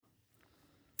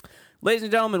Ladies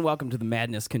and gentlemen, welcome to the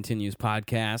Madness Continues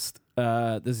podcast.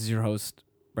 This is your host,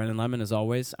 Brendan Lemon, as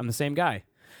always. I'm the same guy.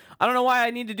 I don't know why I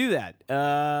need to do that.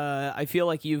 I feel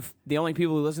like the only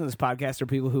people who listen to this podcast are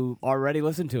people who already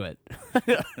listen to it.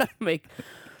 Make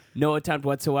no attempt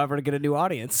whatsoever to get a new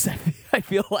audience, I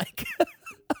feel like.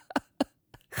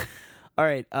 All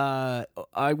right.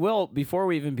 Before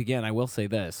we even begin, I will say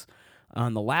this.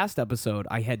 On the last episode,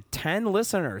 I had 10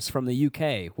 listeners from the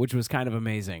UK, which was kind of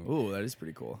amazing. Ooh, that is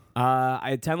pretty cool.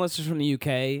 I had 10 listeners from the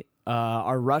UK.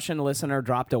 Our Russian listener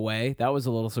dropped away. That was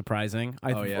a little surprising.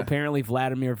 Apparently,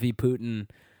 Vladimir V. Putin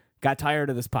got tired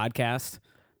of this podcast.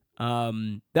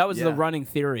 That was the running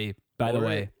theory, by the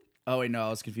way. Oh, wait, no, I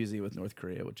was confusing it with North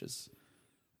Korea, which is,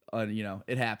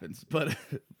 it happens.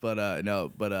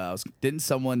 Didn't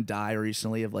someone die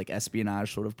recently of,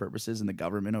 espionage sort of purposes in the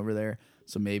government over there?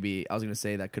 So maybe, I was going to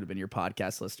say that could have been your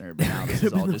podcast listener, but now this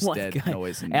is all just dead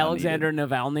noise. And Alexander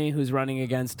Navalny, who's running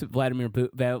against Vladimir V.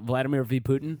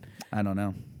 Putin. I don't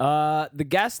know. The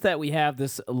guest that we have,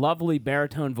 this lovely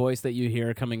baritone voice that you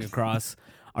hear coming across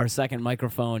our second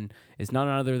microphone, is none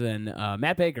other than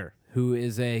Matt Baker, who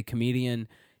is a comedian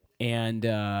and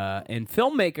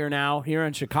filmmaker now here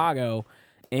in Chicago.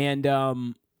 And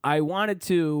I wanted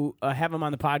to have him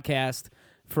on the podcast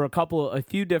for a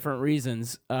few different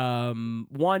reasons.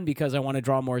 One, because I want to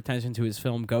draw more attention to his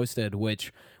film Ghosted,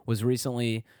 which was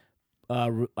recently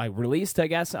released, I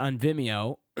guess, on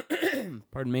Vimeo.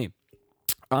 Pardon me.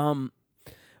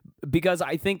 Because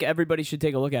I think everybody should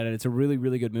take a look at it. It's a really,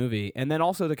 really good movie. And then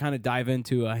also to kind of dive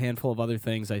into a handful of other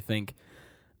things, I think,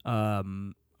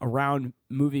 around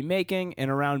movie making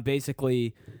and around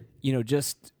basically,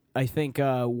 I think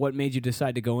what made you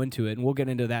decide to go into it. And we'll get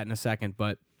into that in a second.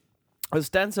 But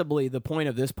ostensibly, the point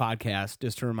of this podcast,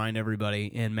 just to remind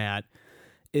everybody and Matt,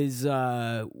 is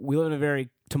we live in a very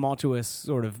tumultuous,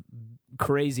 sort of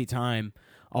crazy time.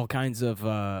 All kinds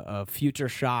of future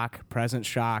shock, present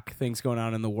shock, things going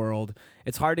on in the world.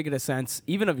 It's hard to get a sense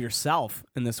even of yourself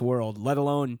in this world, let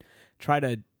alone try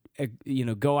to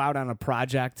go out on a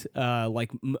project of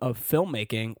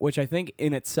filmmaking, which I think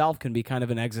in itself can be kind of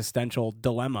an existential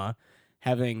dilemma,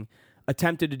 having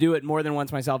attempted to do it more than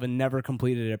once myself and never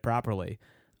completed it properly.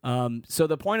 So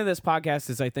the point of this podcast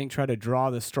is, I think, try to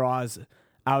draw the straws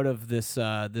out of this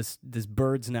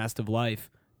bird's nest of life,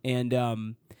 and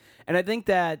I think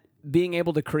that being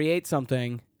able to create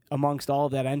something amongst all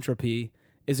of that entropy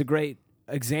is a great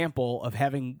example of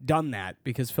having done that,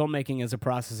 because filmmaking is a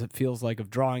process, it feels like, of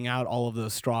drawing out all of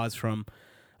those straws from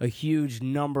a huge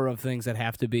number of things that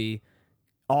have to be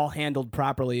all handled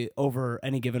properly over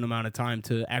any given amount of time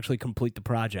to actually complete the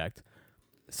project.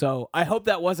 So I hope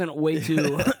that wasn't way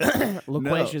too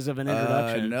loquacious of an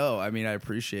introduction. No, I mean, I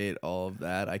appreciate all of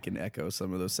that. I can echo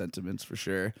some of those sentiments for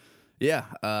sure. Yeah,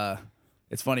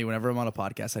 it's funny, whenever I'm on a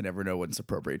podcast, I never know when it's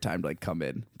appropriate time to come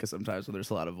in, because sometimes when there's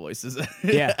a lot of voices,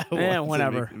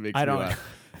 whatever. I don't.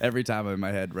 Every time I'm in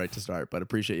my head right to start, but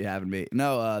appreciate you having me.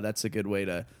 No, that's a good way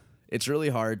to. It's really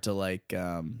hard to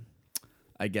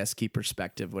I guess, keep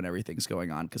perspective when everything's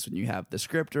going on, because when you have the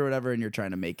script or whatever and you're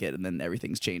trying to make it and then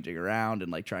everything's changing around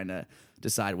and trying to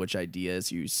decide which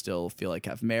ideas you still feel like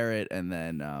have merit, and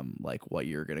then what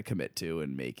you're going to commit to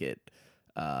and make it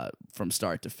from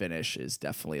start to finish is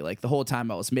definitely, the whole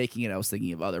time I was making it, I was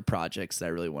thinking of other projects that I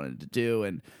really wanted to do,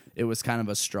 and it was kind of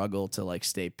a struggle to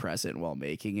stay present while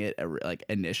making it,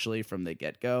 initially from the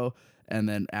get-go. And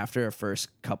then after our first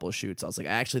couple of shoots, I was like,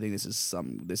 I actually think this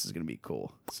is going to be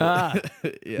cool. So,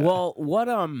 yeah. Well, what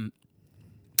I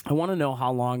want to know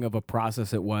how long of a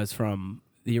process it was from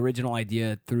the original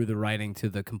idea through the writing to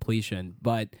the completion.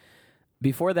 But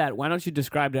before that, why don't you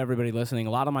describe to everybody listening?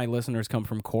 A lot of my listeners come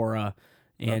from Cora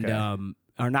and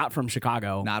are not from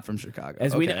Chicago. Not from Chicago.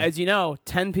 As you know,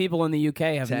 10 people in the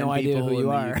UK have no idea who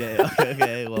you are.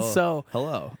 Okay, well, so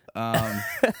hello.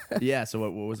 Yeah. So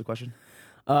what was the question?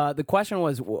 The question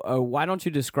was, why don't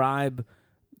you describe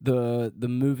the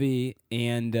movie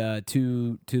and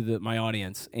to my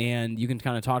audience, and you can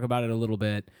kind of talk about it a little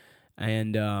bit,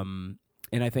 and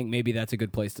I think maybe that's a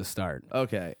good place to start.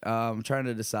 Okay, I'm trying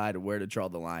to decide where to draw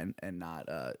the line and not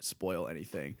spoil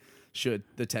anything. Should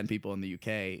the 10 people in the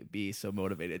UK be so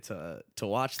motivated to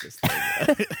watch this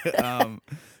thing?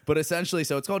 But essentially,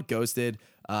 so it's called Ghosted.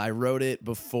 I wrote it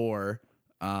before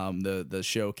the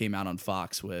show came out on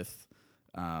Fox with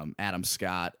Adam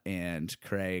Scott and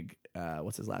Craig,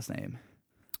 what's his last name?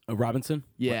 Robinson?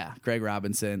 Yeah, Craig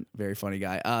Robinson, very funny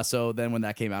guy. So then when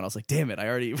that came out, I was like, damn it, I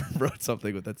already wrote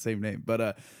something with that same name.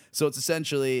 But so it's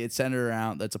centered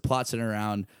around, that's a plot centered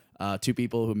around two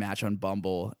people who match on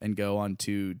Bumble and go on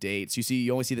 2 dates.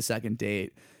 You only see the second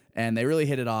date, and they really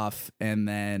hit it off. And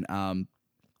then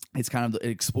it's kind of, it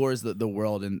explores the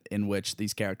world in which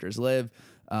these characters live.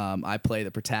 I play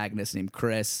the protagonist named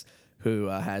Chris, who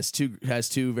has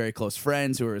two very close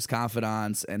friends who are his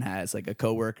confidants, and has like a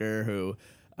coworker who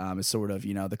is sort of,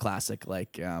 the classic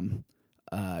like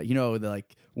the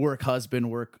like work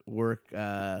husband, work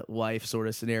wife sort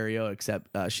of scenario, except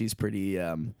she's pretty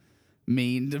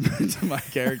mean to my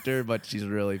character, but she's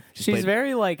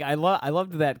very like I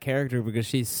loved that character because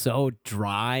she's so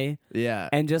dry,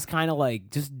 and just kind of like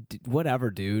just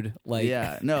whatever, dude. Like,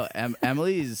 yeah, no,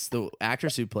 Emily's the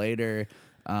actress who played her.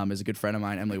 Is a good friend of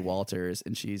mine, Emily Walters,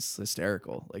 and she's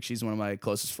hysterical. Like, she's one of my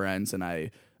closest friends, and I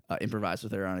improvise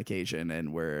with her on occasion.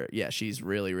 And she's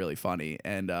really, really funny.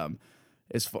 And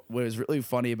what was really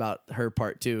funny about her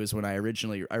part too is when I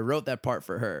wrote that part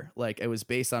for her. Like, it was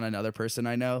based on another person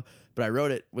I know, but I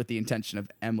wrote it with the intention of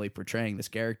Emily portraying this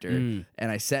character. And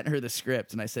I sent her the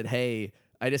script, and I said, "Hey,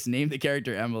 I just named the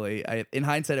character Emily." In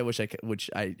hindsight, I wish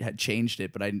I had changed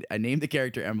it, but I named the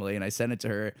character Emily, and I sent it to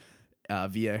her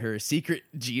via her secret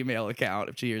Gmail account.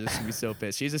 If she hears this, she'll be so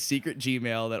pissed. She has a secret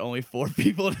Gmail that only 4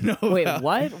 people know. Wait, about.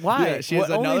 what? Why? Yeah, she has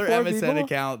another MSN people?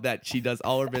 account that she does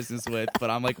all her business with, but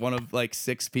I'm like one of like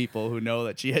 6 people who know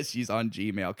that she's on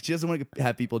Gmail. She doesn't want to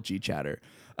have people G-chat her.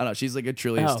 I don't know. She's like a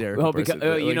truly hysterical person.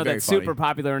 Because, very that funny. super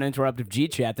popular and interruptive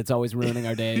G-chat that's always ruining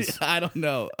our days. I don't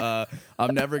know.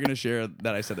 I'm never going to share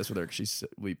that I said this with her because she's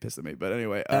really pissed at me. But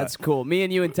anyway. That's cool. Me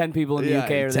and you and 10 people in the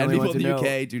UK are the 10 only people ones in who the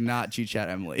know. UK do not G-chat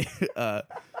Emily.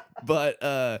 But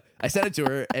I sent it to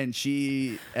her, and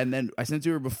then I sent it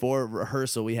to her before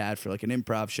rehearsal we had for like an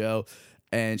improv show,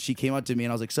 and she came up to me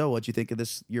and I was like, "So, what'd you think of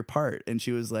your part?" And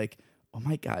she was like, "Oh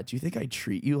my God, do you think I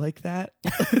treat you like that?"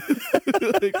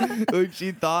 like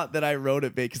she thought that I wrote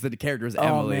it because the character was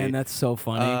Emily. Oh man, that's so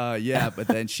funny. Yeah, but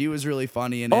then she was really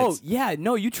funny, and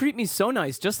you treat me so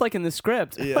nice, just like in the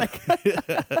script. Yeah. Like,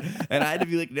 and I had to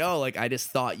be like, no, like I just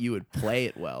thought you would play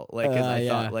it well, like because I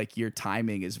thought like your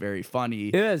timing is very funny.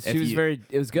 It is.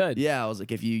 It was good. Yeah, I was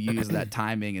like, if you use that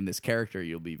timing in this character,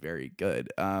 you'll be very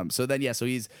good. So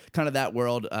he's kind of that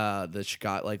world, the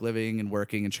Chicago, like living and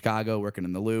working in Chicago, working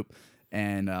in the Loop.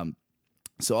 And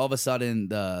so all of a sudden,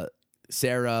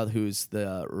 Sarah, who's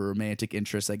the romantic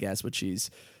interest, I guess, but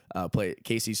she's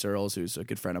Casey Searles, who's a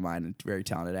good friend of mine and very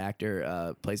talented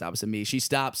actor, plays opposite me. She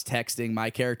stops texting my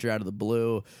character out of the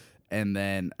blue, and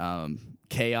then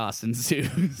chaos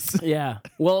ensues. Yeah.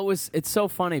 Well, it's so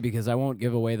funny because I won't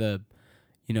give away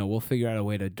we'll figure out a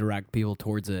way to direct people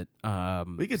towards it.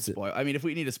 We could spoil. I mean, if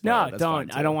we need to spoil, no,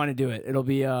 don't. I don't want to do it. It'll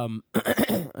be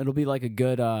it'll be like a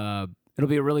good. It'll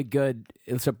be a really good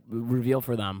reveal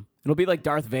for them. It'll be like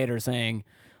Darth Vader saying,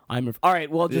 all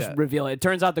right, we'll just reveal it. It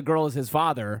turns out the girl is his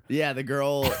father. Yeah, the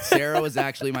girl, Sarah, was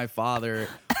actually my father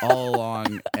all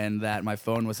along, and that my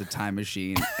phone was a time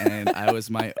machine, and I was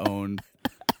my own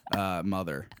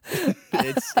mother.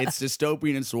 It's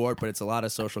dystopian and swart, but it's a lot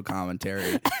of social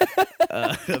commentary.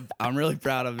 I'm really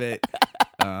proud of it.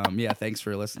 Thanks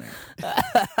for listening.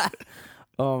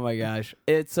 Oh my gosh.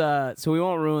 It's so we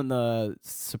won't ruin the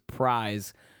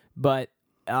surprise, but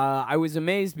I was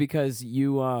amazed because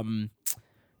your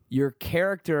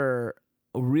character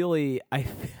really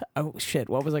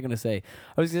what was I going to say?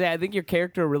 I was going to say I think your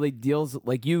character really deals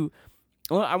like you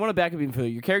I want to back up even further.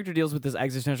 Your character deals with this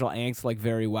existential angst like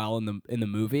very well in the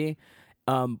movie.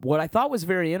 What I thought was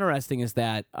very interesting is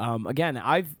that again,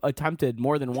 I've attempted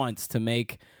more than once to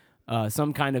make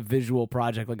some kind of visual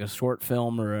project like a short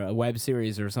film or a web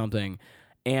series or something,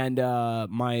 and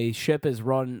my ship is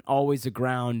run always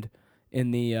aground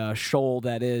in the shoal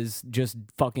that is just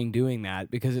fucking doing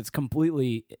that because it's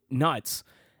completely nuts.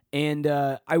 And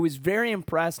I was very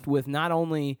impressed with not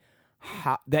only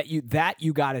how that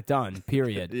you got it done,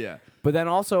 period. Yeah. But then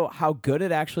also how good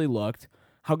it actually looked,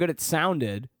 how good it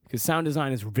sounded, because sound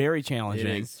design is very challenging.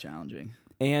 It is challenging.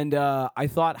 And I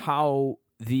thought how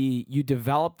you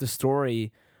developed the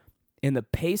story and the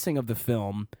pacing of the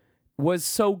film was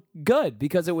so good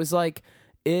because it was like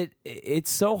it's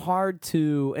so hard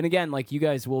to, and again, like you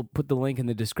guys will put the link in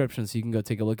the description so you can go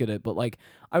take a look at it, but like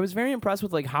I was very impressed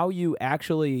with like how you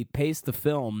actually paced the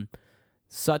film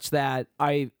such that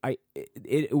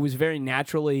it was very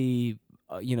naturally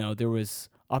there was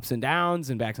ups and downs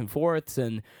and backs and forths,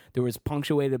 and there was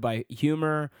punctuated by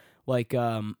humor. Like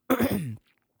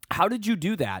how did you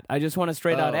do that? I just want to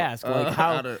straight out ask,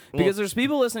 like because there's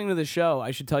people listening to the show.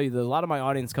 I should tell you that a lot of my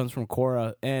audience comes from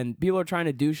Quora, and people are trying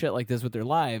to do shit like this with their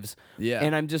lives. Yeah,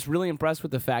 and I'm just really impressed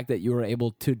with the fact that you were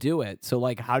able to do it. So,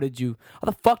 like, how the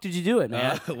fuck did you do it,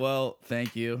 man? Well,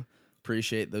 thank you.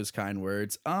 Appreciate those kind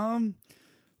words.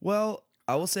 Well,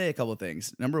 I will say a couple of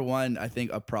things. Number one, I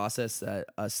think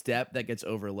a step that gets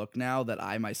overlooked now that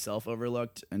I myself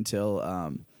overlooked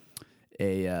until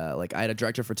like I had a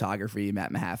director of photography,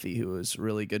 Matt Mahaffey, who was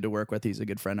really good to work with. He's a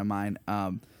good friend of mine.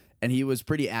 And he was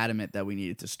pretty adamant that we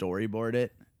needed to storyboard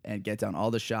it and get down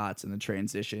all the shots and the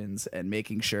transitions and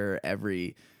making sure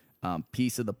every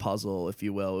piece of the puzzle, if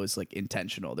you will, was like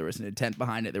intentional. There was an intent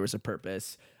behind it. There was a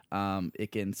purpose.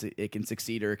 It can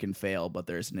succeed or it can fail, but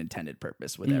there's an intended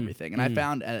purpose with everything. And I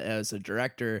found as a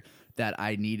director that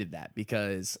I needed that,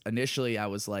 because initially I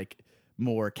was like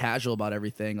more casual about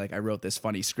everything. Like I wrote this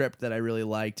funny script that I really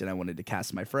liked and I wanted to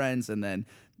cast my friends. And then,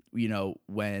 you know,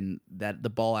 when the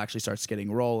ball actually starts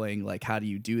getting rolling, like how do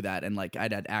you do that? And like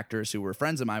I'd had actors who were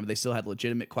friends of mine, but they still had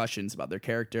legitimate questions about their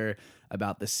character,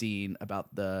 about the scene,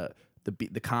 about the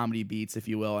comedy beats, if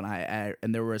you will. And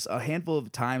and there was a handful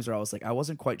of times where I was like, I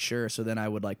wasn't quite sure. So then I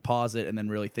would like pause it and then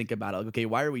really think about it. Like, okay,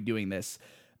 why are we doing this?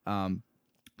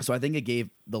 So I think it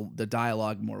gave the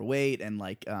dialogue more weight, and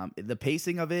like the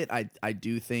pacing of it, I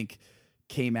do think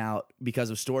came out because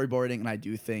of storyboarding, and I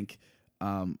do think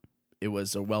it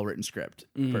was a well-written script,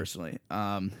 personally.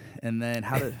 And then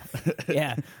how to...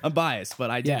 Yeah. I'm biased,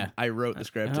 but I did. Yeah. I wrote the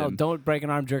script. Oh, and, don't break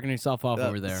an arm jerking yourself off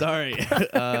over there. Sorry.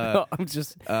 No, I'm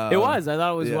just... it was. I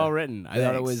thought it was yeah. well written. I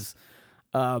thought it was...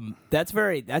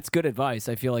 that's good advice,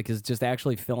 I feel like, is just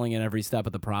actually filling in every step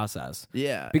of the process.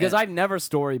 Yeah. Because I've never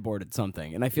storyboarded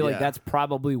something, and I feel like Yeah. that's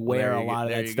probably where a lot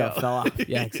of that stuff fell off.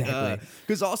 Yeah, exactly.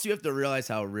 Because also you have to realize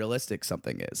how realistic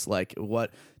something is. Like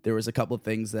there was a couple of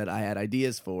things that I had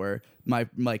ideas for.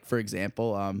 For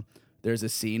example, there's a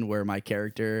scene where my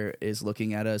character is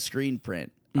looking at a screen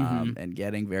print and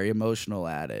getting very emotional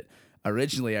at it.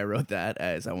 Originally, I wrote that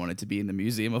as I wanted to be in the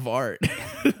Museum of Art,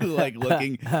 like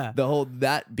looking.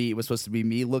 That beat was supposed to be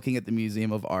me looking at the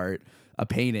Museum of Art, a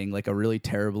painting, like a really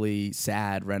terribly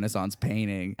sad Renaissance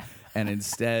painting, and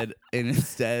instead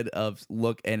of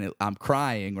I'm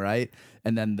crying, right?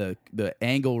 And then the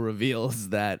angle reveals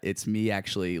that it's me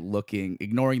actually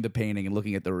ignoring the painting and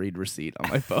looking at the read receipt on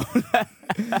my phone,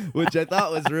 which I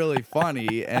thought was really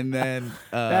funny. And then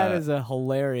that is a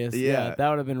hilarious. Yeah, that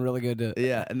would have been really good to.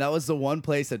 Yeah, and that was the one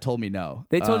place that told me no.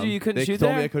 They told you couldn't shoot there?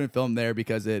 They told me I couldn't film there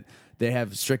because they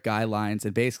have strict guidelines,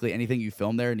 and basically anything you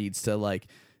film there needs to like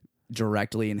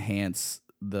directly enhance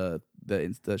the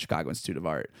Chicago Institute of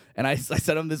Art. And I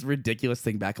sent him this ridiculous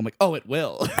thing back. I'm like, oh, it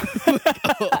will.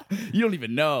 You don't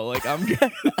even know. Like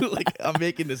I'm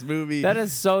making this movie. That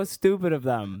is so stupid of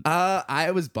them.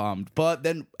 I was bummed, but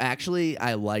then actually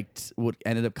I liked what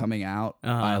ended up coming out.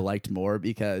 I liked more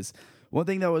because one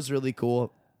thing that was really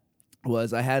cool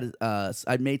was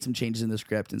I'd made some changes in the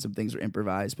script and some things were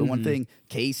improvised. But one thing,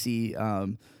 Casey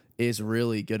is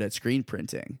really good at screen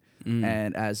printing.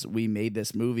 And as we made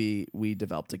this movie, we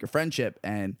developed like a friendship,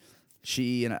 and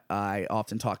she and I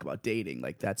often talk about dating.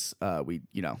 Like that's as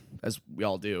we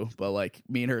all do, but like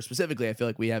me and her specifically, I feel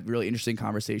like we have really interesting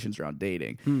conversations around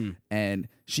dating. And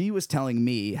she was telling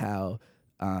me how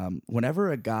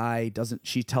whenever a guy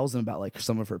she tells them about like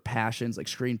some of her passions, like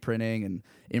screen printing and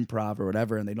improv or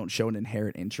whatever, and they don't show an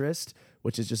inherent interest,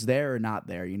 which is just there or not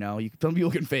there. You know, some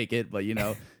people can fake it, but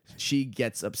she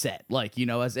gets upset, like,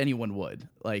 as anyone would.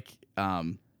 Like,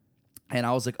 and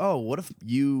I was like, oh, what if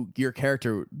your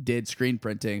character did screen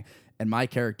printing and my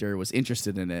character was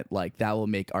interested in it? Like, that will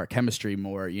make our chemistry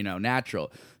more,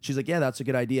 natural. She's like, yeah, that's a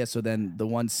good idea. So then the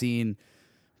one scene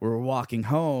where we're walking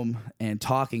home and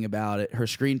talking about it, her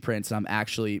screen prints, and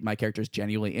my character's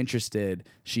genuinely interested.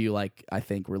 She, like, I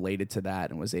think related to that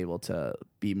and was able to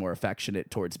be more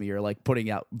affectionate towards me, or like putting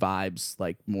out vibes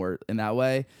like more in that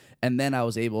way. And then I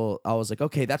was like,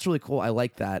 okay, that's really cool. I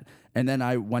like that. And then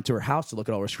I went to her house to look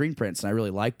at all her screen prints, and I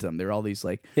really liked them. There were all these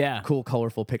like cool,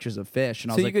 colorful pictures of fish.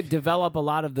 And I was like, you could develop a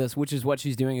lot of this, which is what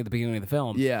she's doing at the beginning of the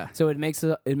film. Yeah. So it makes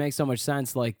so much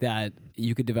sense, like that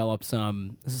you could develop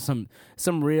some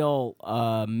real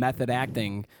method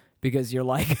acting, because you're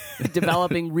like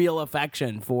developing real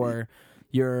affection for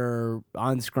your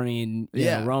on-screen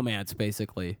romance,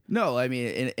 basically. No, I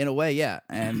mean, in a way, yeah.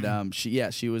 And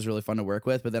she was really fun to work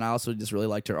with. But then I also just really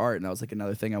liked her art, and that was like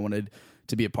another thing I wanted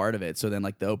to be a part of it. So then,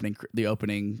 like, the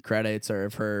opening credits are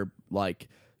of her like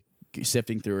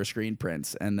sifting through her screen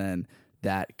prints, and then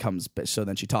that comes. So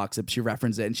then she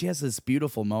references it, and she has this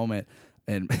beautiful moment.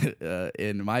 And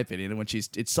in my opinion, when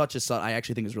it's such a subtle, I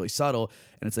actually think it's really subtle,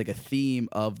 and it's like a theme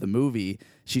of the movie.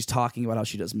 She's talking about how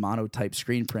she does monotype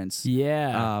screen prints.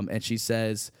 Yeah. And she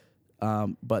says,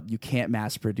 but you can't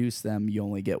mass produce them. You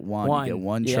only get one. You get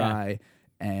one try,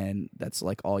 and that's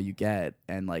like all you get.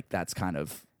 And like that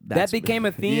became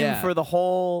a theme for the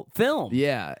whole film.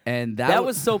 Yeah, and that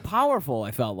was so powerful,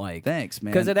 I felt like. Thanks,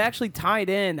 man. Because it actually tied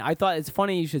in. I thought it's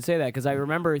funny you should say that, because I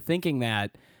remember thinking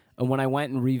that when I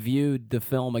went and reviewed the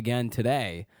film again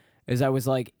today, is I was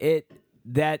like,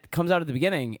 that comes out at the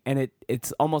beginning, and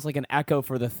it's almost like an echo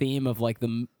for the theme of like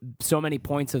so many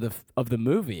points of the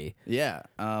movie. Yeah,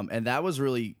 and that was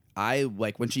really I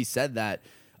like when she said that.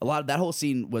 A lot of that whole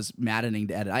scene was maddening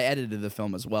to edit. I edited the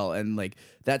film as well, and like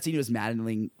that scene was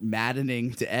maddening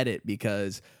to edit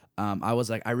because I was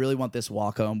like, I really want this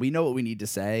walk home. We know what we need to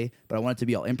say, but I want it to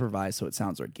be all improvised so it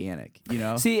sounds organic. You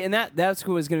know? See, and that's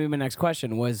what was going to be my next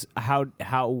question was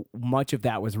how much of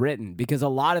that was written, because a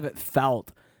lot of it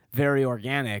felt very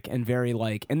organic and very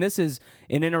like, and this is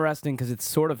an interesting because it's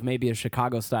sort of maybe a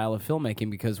Chicago style of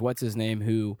filmmaking, because what's his name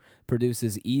who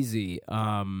produces Easy?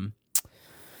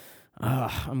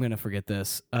 I'm gonna forget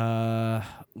this. Will.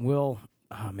 Oh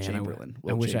man, Chamberlain.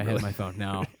 I wish I had my phone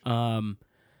now.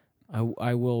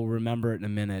 I will remember it in a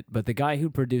minute. But the guy who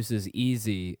produces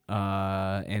Easy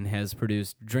and has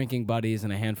produced Drinking Buddies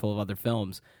and a handful of other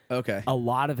films. Okay. A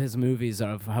lot of his movies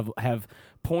have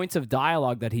points of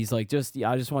dialogue that he's like,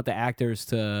 I just want the actors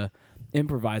to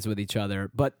improvise with each other.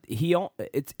 But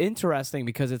it's interesting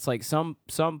because it's like some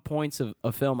points of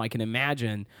a film I can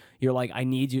imagine you're like, I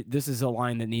need you, this is a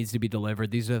line that needs to be delivered,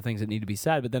 these are the things that need to be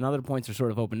said, but then other points are sort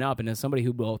of opened up, and as somebody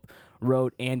who both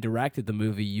wrote and directed the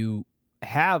movie, you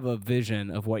have a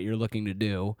vision of what you're looking to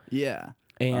do. Yeah.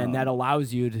 And that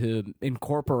allows you to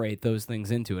incorporate those things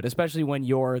into it, especially when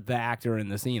you're the actor in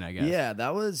the scene, I guess. Yeah,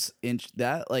 that was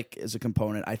that like is a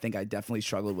component I think I definitely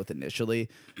struggled with initially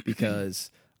because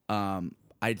I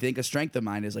think a strength of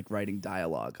mine is like writing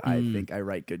dialogue. I think I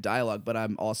write good dialogue, but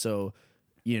I'm also,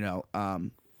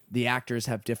 the actors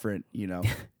have different,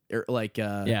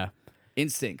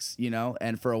 instincts,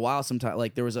 and for a while, sometimes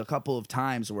like there was a couple of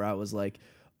times where I was like,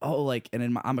 oh, like,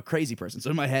 and I'm a crazy person,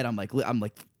 so in my head I'm like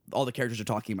all the characters are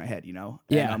talking in my head, And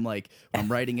I'm like, I'm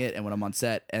writing it and when I'm on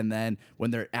set, and then when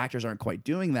their actors aren't quite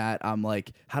doing that, I'm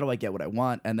like, how do I get what I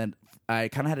want? And then I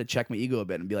kind of had to check my ego a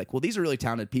bit and be like, well, these are really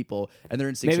taunted people, and their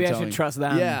instincts Maybe are I telling should trust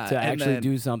them to actually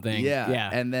do something. Yeah.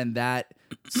 And then that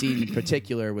scene in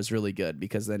particular was really good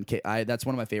because then that's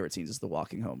one of my favorite scenes is the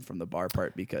walking home from the bar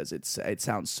part because it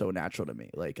sounds so natural to me.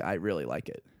 Like, I really like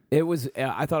it. It was.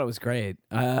 I thought it was great.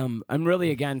 I'm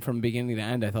really, again, from beginning to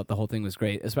end, I thought the whole thing was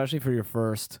great, especially for your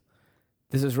first.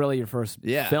 This is really your first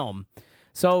film.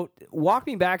 So walk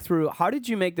me back through. How did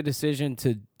you make the decision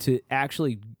to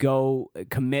actually go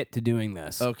commit to doing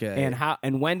this? Okay.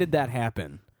 And when did that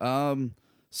happen?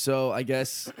 So I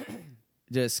guess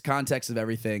just context of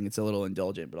everything. It's a little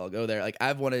indulgent, but I'll go there. Like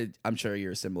I'm sure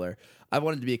you're similar. I've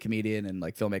wanted to be a comedian and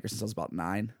like filmmaker since I was about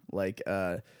 9. Like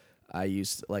I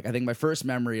think my first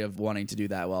memory of wanting to do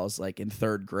that while I was like in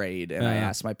 3rd grade, and I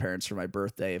asked my parents for my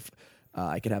birthday if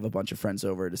I could have a bunch of friends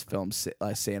over to film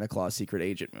Santa Claus Secret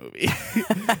Agent movie.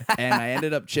 And I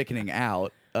ended up chickening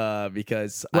out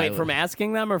because from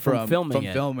asking them or from filming it?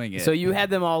 From filming it. So you had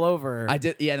them all over. I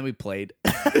did, yeah, and then we played.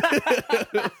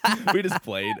 We just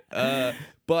played.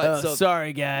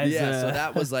 Sorry, guys. Yeah, so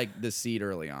that was like the seed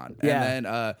early on. Yeah. And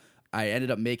then I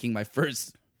ended up making my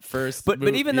first but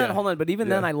even then, hold on, but even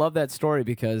then I love that story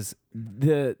because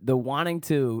the wanting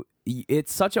to,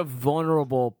 it's such a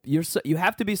vulnerable, you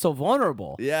have to be so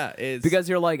vulnerable. Yeah, it's because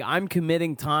you're like, I'm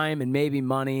committing time and maybe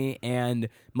money and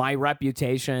my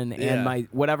reputation and my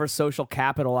whatever social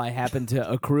capital I happen to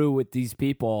accrue with these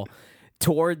people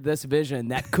toward this vision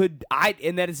that could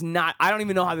and that is not, I don't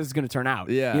even know how this is going to turn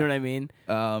out. Yeah. You know what I mean?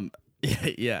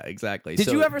 Yeah, exactly. Did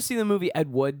you ever see the movie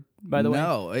Ed Wood, by the way?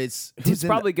 No, it's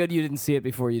probably good you didn't see it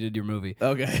before you did your movie.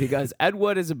 Okay. Because Ed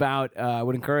Wood is about, I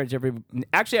would encourage I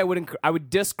would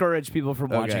discourage people from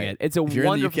watching it. It's a if you're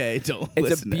wonderful, in the UK, don't it's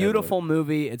listen a to Ed beautiful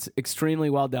movie. It's extremely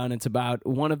well done. It's about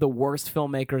one of the worst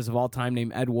filmmakers of all time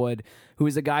named Ed Wood, who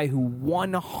is a guy who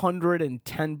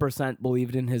 110%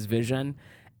 believed in his vision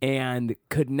and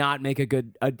could not make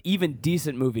even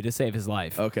decent movie to save his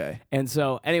life. Okay. And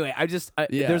so, anyway,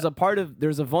 there's a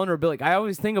vulnerability. I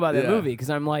always think about that movie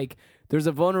because I'm like, there's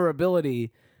a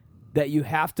vulnerability that you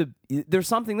have to, there's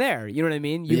something there. You know what I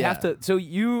mean? You have to, so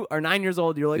you are 9 years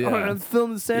old. You're like, I'm going to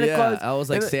film Santa Claus. I was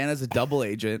like, Santa's a double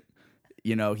agent.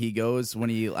 He goes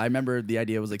I remember the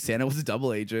idea was like Santa was a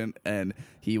double agent and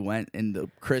he went and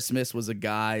the Christmas was a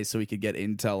guy so he could get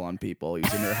intel on people. He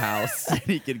was in their house and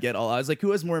he could get I was like, who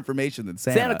has more information than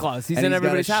Santa? Santa Claus. He's in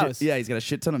everybody's house. He's got a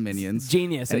shit ton of minions.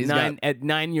 Genius at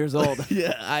 9 years old.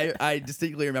 Yeah, I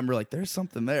distinctly remember like there's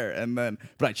something there. And then,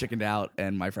 but I chickened out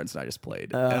and my friends and I just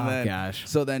played. Gosh.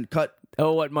 So then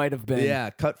what might have been. Yeah,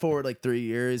 cut forward like 3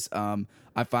 years.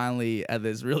 I finally had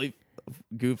this really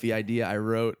goofy idea. I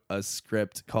wrote a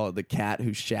script called The Cat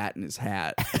Who Shat in His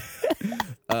Hat.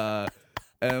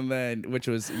 And then, which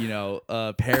was,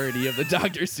 a parody of the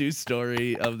Dr. Seuss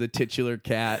story of the titular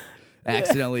cat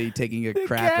accidentally taking a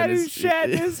crap cat in who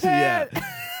shat in his hat.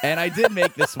 And I did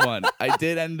make this one. I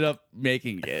did end up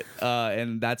making it,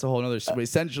 and that's a whole other.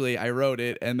 Essentially, I wrote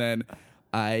it, and then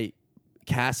I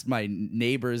cast my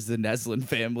neighbors, the Neslin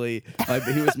family.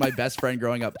 He was my best friend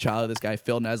growing up, child of this guy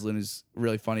Phil Neslin, who's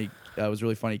really funny. Was a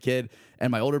really funny kid,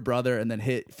 and my older brother, and then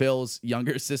hit Phil's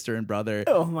younger sister and brother.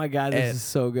 Oh my god, this is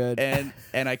so good. And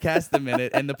I cast them in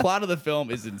it, and the plot of the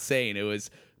film is insane. It was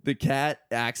the cat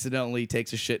accidentally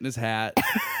takes a shit in his hat.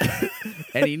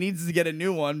 And he needs to get a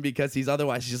new one because he's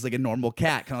just like a normal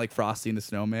cat, kind of like Frosty and the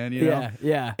Snowman, you know?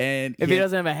 Yeah. And if he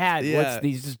doesn't have a hat,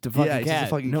 he's just a fucking he's cat.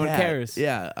 just a fucking no cat. one cares.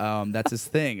 Yeah, that's his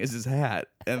thing, is his hat.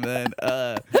 And then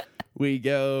we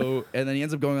go, and then he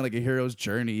ends up going on like a hero's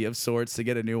journey of sorts to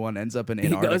get a new one. Ends up in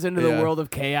Antarctica. He goes into the world of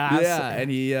chaos. Yeah, and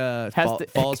he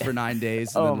falls for 9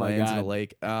 days and Oh then my lands in God. a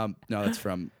lake. No, that's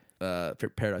from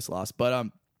Paradise Lost. But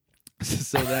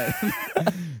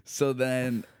so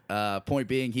then point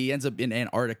being, he ends up in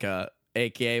Antarctica,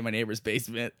 aka my neighbor's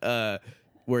basement,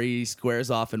 where he squares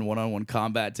off in one-on-one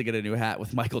combat to get a new hat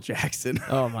with Michael Jackson.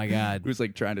 Oh my god. Who's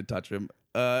like trying to touch him.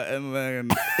 And then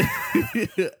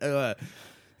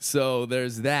so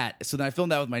there's that. So then I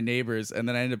filmed that with my neighbors, and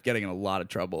then I ended up getting in a lot of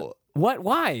trouble. What?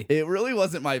 Why? It really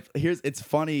wasn't my it's a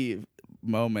funny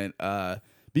moment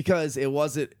because it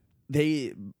wasn't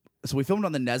so we filmed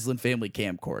on the Neslin family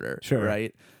camcorder, Sure.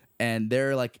 right? And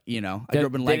they're like, I grew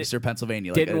up in Lancaster,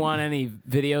 Pennsylvania. Didn't want any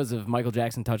videos of Michael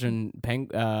Jackson touching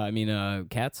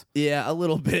cats? Yeah, a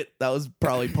little bit. That was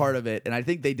probably part of it. And I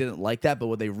think they didn't like that, but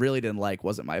what they really didn't like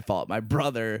wasn't my fault. My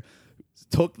brother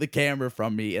took the camera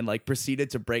from me and like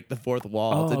proceeded to break the fourth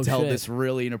wall to tell this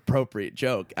really inappropriate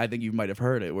joke. I think you might have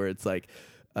heard it, where it's like,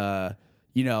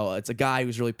 it's a guy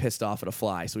who's really pissed off at a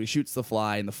fly. So he shoots the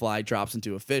fly, and the fly drops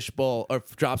into a fishbowl, or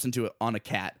drops into it on a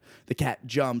cat. The cat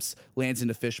jumps, lands in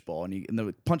a fishbowl, and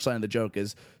the punchline of the joke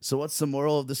is, "So what's the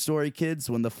moral of the story, kids?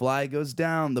 When the fly goes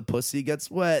down, the pussy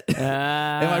gets wet."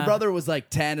 And my brother was like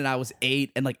 10, and I was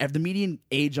 8, and like the median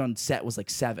age on set was like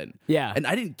 7. Yeah. And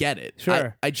I didn't get it.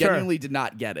 Sure. I genuinely did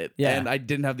not get it. Yeah. And I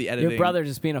didn't have the editing. Your brother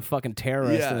just being a fucking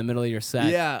terrorist in the middle of your set.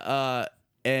 Yeah.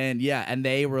 And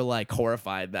they were like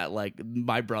horrified that like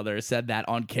my brother said that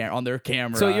on their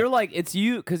camera. So you're like, it's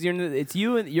you, because it's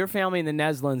you and your family in the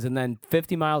Neslins, and then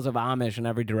 50 miles of Amish in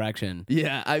every direction.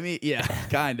 Yeah, I mean, yeah,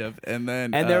 kind of. And then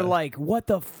they're like, what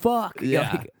the fuck?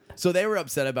 yeah. Like, So they were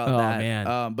upset about Oh, that.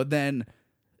 man. But then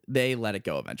they let it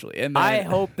go eventually. And then, I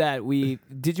hope that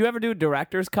did you ever do a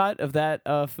director's cut of that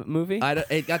movie?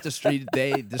 it got destroyed.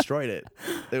 They destroyed it.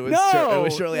 It was No! it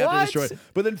was shortly after What? destroyed.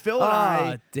 But then Phil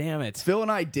damn it.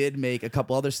 and I did make a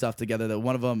couple other stuff together. That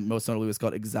one of them, most notably, was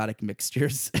called Exotic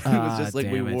Mixtures. It was just like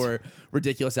we damn it. wore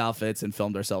ridiculous outfits and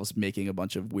filmed ourselves making a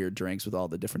bunch of weird drinks with all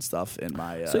the different stuff in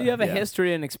my. So you have a yeah.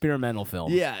 history in experimental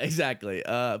film. Yeah, exactly.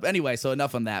 Anyway, so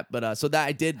enough on that. But so that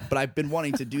I did, but I've been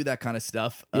wanting to do that kind of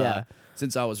stuff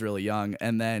since I was really young.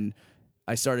 And then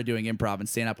I started doing improv and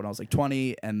stand up when I was like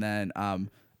 20. And then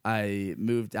I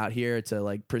moved out here to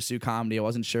like pursue comedy. I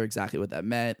wasn't sure exactly what that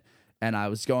meant. And I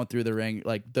was going through the ring,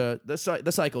 like the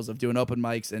cycles of doing open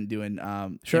mics and doing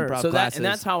improv So classes.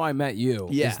 that's how I met you.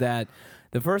 Yeah. Is that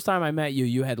the first time I met you,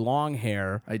 you had long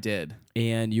hair. I did.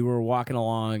 And you were walking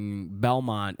along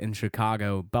Belmont in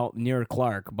Chicago, near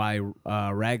Clark, by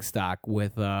Ragstock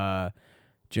with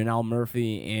Janelle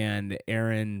Murphy and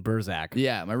Aaron Burzak.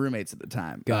 Yeah, my roommates at the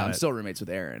time. Got it. Still roommates with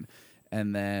Aaron.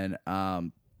 And then,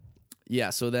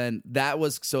 so then that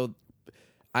was, so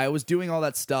I was doing all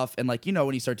that stuff. And like,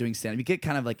 when you start doing stand-up, you get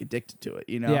kind of like addicted to it,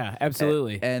 Yeah,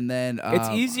 absolutely. And then. It's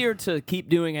easier to keep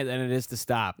doing it than it is to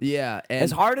stop. Yeah. And,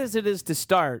 As hard as it is to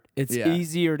start, it's Yeah.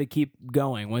 easier to keep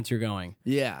going once you're going.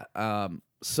 Yeah.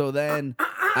 So then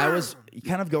I was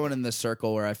kind of going in this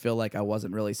circle where I feel like I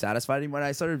wasn't really satisfied anymore.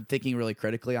 I started thinking really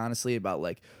critically, honestly, about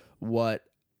like what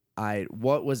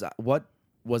was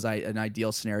an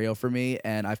ideal scenario for me.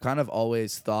 And I've kind of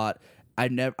always thought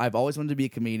I've always wanted to be a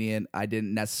comedian. I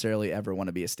didn't necessarily ever want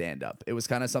to be a stand-up. It was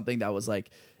kind of something that was like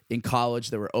in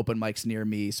college, there were open mics near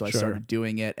me. So I started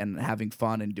doing it and having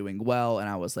fun and doing well. And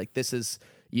I was like, this is,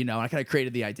 and I kind of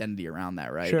created the identity around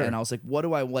that, right? Sure. And I was like, what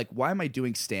do I like? Why am I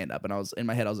doing stand-up? And I was in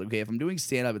my head, I was like, okay, if I'm doing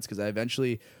stand-up, it's because I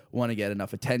eventually want to get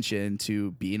enough attention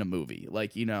to be in a movie,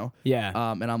 like, Yeah.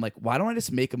 And I'm like, why don't I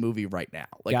just make a movie right now?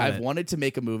 Like, Got I've it. wanted to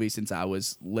make a movie since I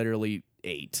was literally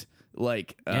 8.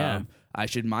 Like, Yeah. I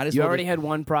might as You well. already had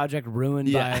one project ruined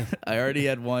yeah, by... I already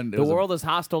had one. The world is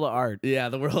hostile to art. Yeah,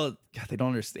 the world. God, they don't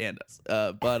understand us.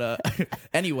 But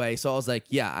anyway, so I was like,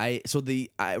 yeah.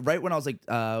 Right when I was like,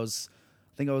 I was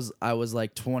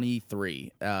like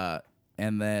 23,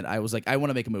 and then I was like, I want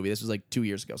to make a movie. This was like 2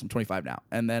 years ago, so I'm 25 now.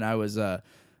 And then I was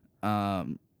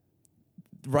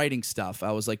writing stuff.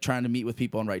 I was like trying to meet with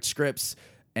people and write scripts.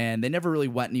 and they never really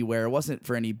went anywhere. It wasn't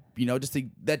for any, just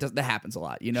that happens a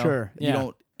lot, Sure, You yeah.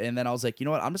 don't. And then I was like, you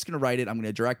know what? I'm just gonna write it. I'm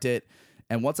gonna direct it.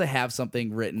 And once I have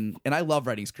something written, and I love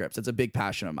writing scripts, it's a big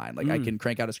passion of mine. Like I can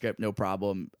crank out a script, no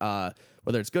problem.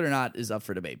 Whether it's good or not is up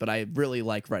for debate. But I really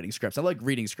like writing scripts. I like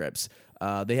reading scripts.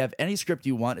 They have any script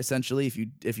you want, essentially.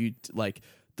 If you like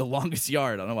The Longest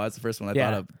Yard, I don't know why it's the first one I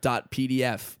thought of.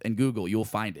 .pdf and Google, you'll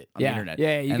find it on the internet.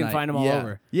 Yeah, you And can find them all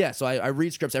over. Yeah, so I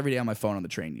read scripts every day on my phone on the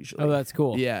train usually. Oh, that's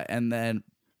cool. Yeah, and then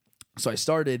so I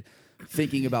started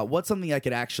thinking about what's something I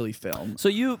could actually film. So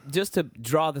you, just to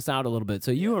draw this out a little bit,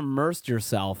 so you immersed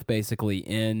yourself basically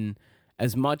in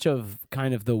as much of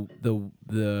kind of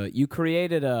the you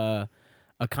created a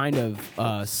kind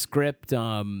of script.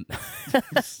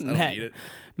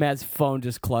 Matt's phone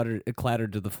just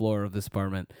clattered to the floor of this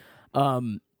apartment.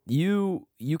 You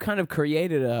kind of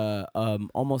created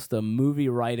almost a movie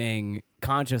writing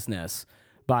consciousness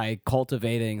by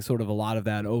cultivating sort of a lot of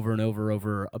that over and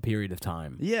over a period of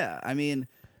time. Yeah, I mean,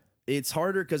 it's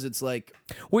harder because it's like,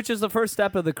 Which is the first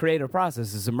step of the creative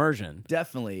process, is immersion.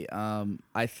 definitely.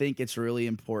 I think it's really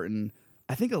important.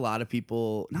 I think not a lot of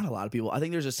people, I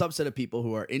think there's a subset of people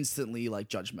who are instantly like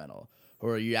judgmental.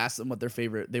 Or you ask them what their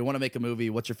favorite, they want to make a movie.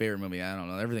 What's your favorite movie? I don't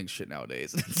know. Everything's shit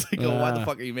nowadays. It's like, oh, why the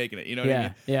fuck are you making it? You know what I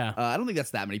mean? Yeah. I don't think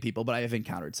that's that many people, but I have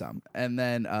encountered some. And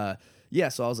then,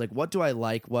 so I was like, what do I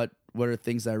like? What are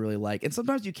things that I really like? And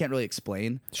sometimes you can't really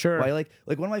explain. Sure. Why I like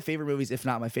one of my favorite movies, if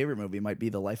not my favorite movie, might be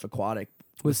The Life Aquatic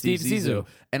With Steve Zissou.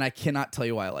 And I cannot tell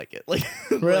you why I like it. Like,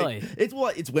 Really?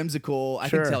 It's whimsical. I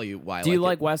Sure. can tell you why. Do I you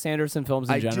like like Wes Anderson films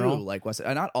in it. general? I do like Wes.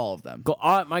 Not all of them.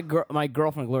 My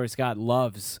girlfriend Gloria Scott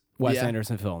loves Wes Yeah.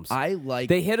 Anderson films. I like.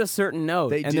 They hit a certain note,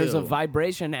 They and there's a do.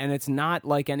 vibration, and it's not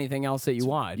like anything else that you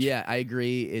watch. Yeah, I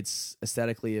agree. It's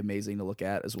aesthetically amazing to look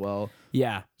at as well.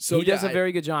 Yeah. So, he does yeah, a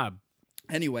very good job.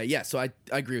 Anyway, yeah, so I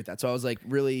agree with that. So I was like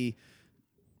really,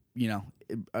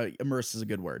 immersed is a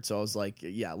good word. So I was like,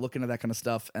 yeah, looking at that kind of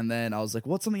stuff. And then I was like,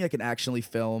 what's something I can actually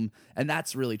film? And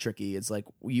that's really tricky. It's like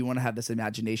you want to have this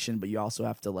imagination, but you also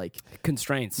have to like,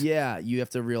 Constraints. yeah, you have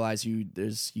to realize you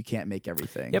can't make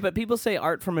everything. Yeah, but people say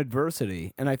art from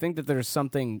adversity, and I think that there's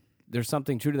something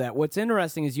true to that. What's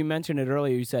interesting is you mentioned it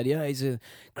earlier. You said, yeah, he's a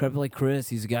crap like Chris.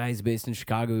 He's a guy who's based in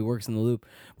Chicago. He works in the Loop.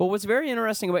 But what's very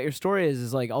interesting about your story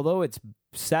is like, although it's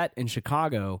set in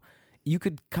Chicago, you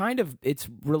could it's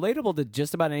relatable to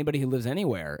just about anybody who lives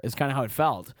anywhere, is kind of how it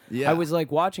felt. Yeah. I was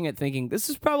like watching it thinking, this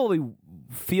is probably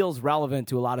feels relevant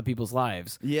to a lot of people's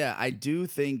lives. Yeah, I do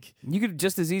think You could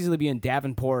just as easily be in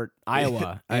Davenport,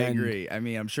 Iowa. I and- agree. I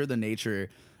mean, I'm sure the nature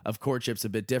of courtship's a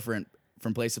bit different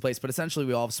from place to place, but essentially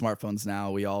we all have smartphones now.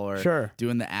 We all are Sure.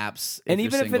 doing the apps. And you're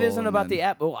even if it single, isn't and about then- the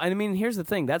app, well, I mean, here's the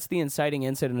thing: that's the inciting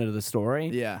incident of the story.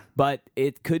 Yeah. but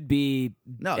it could be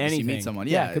No, just you anything. meet someone.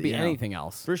 it Yeah, could be you know. anything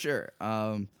else. For sure.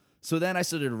 So then I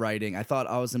started writing. I thought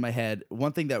I was in my head.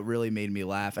 One thing that really made me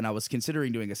laugh, and I was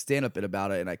considering doing a stand-up bit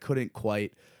about it, and I couldn't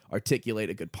quite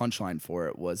articulate a good punchline for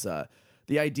it, was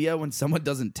the idea when someone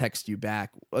doesn't text you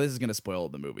back. Well, this is going to spoil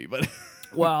the movie, but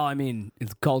Well, I mean,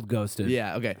 it's called Ghosted.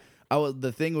 yeah, okay.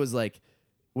 The thing was like,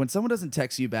 when someone doesn't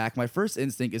text you back, my first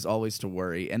instinct is always to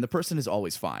worry, and the person is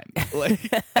always fine.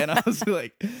 Like, and I was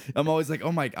like, I'm always like,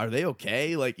 oh my, are they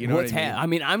okay? Like, you know What's what I mean? I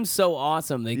mean, I'm so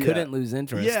awesome. They couldn't lose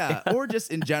interest. Yeah, or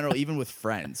just in general, even with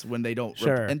friends when they don't,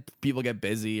 Sure. and people get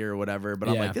busy or whatever. But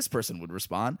I'm Yeah. like, this person would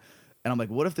respond, and I'm like,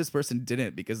 what if this person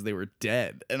didn't because they were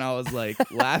dead? And I was like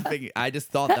laughing. I just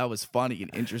thought that was funny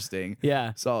and interesting.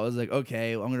 Yeah. So I was like,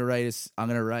 okay, well, I'm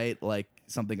gonna write like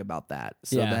something about that.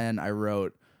 So Yeah. then I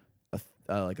wrote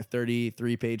like a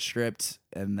 33-page script,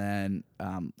 and then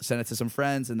sent it to some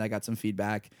friends, and I got some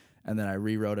feedback, and then I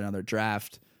rewrote another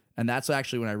draft, and that's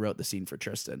actually when I wrote the scene for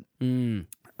Tristan.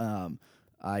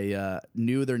 I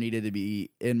knew there needed to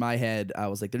be, in my head, I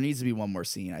was like, there needs to be one more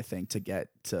scene, I think, to get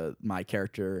to my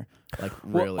character, like,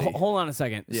 Well, really. hold on a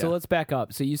second. Yeah. So let's back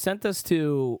up. So you sent this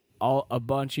to a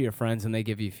bunch of your friends, and they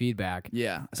give you feedback.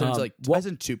 Yeah. So it's like, I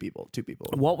sent two people.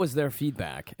 What was their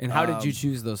feedback, and how did you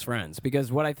choose those friends?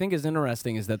 Because what I think is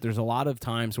interesting is that there's a lot of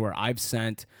times where I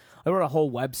wrote a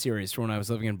whole web series for when I was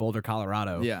living in Boulder,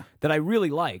 Colorado, Yeah. that I really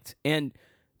liked. And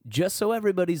just so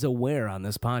everybody's aware on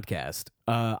this podcast,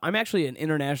 I'm actually an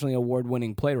internationally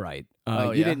award-winning playwright.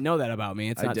 Oh, You yeah? didn't know that about me.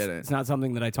 It's I not. didn't. It's not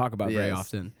something that I talk about very Yes.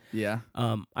 often. Yeah.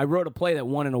 I wrote a play that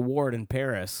won an award in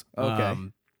Paris. Okay.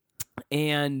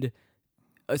 And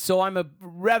so I'm a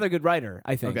rather good writer,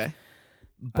 I think. Okay.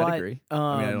 But, I'd agree.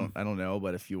 I mean, I don't know,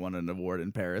 but if you won an award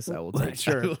in Paris, I will take.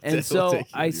 Sure. I will And take so you.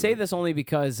 I say this only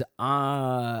because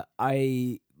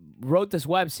I wrote this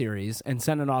web series and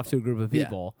sent it off to a group of Yeah.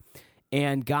 people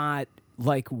and got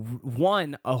like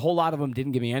a whole lot of them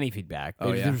didn't give me any feedback. They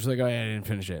Oh, just yeah? were just like, oh, yeah, I didn't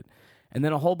finish it. And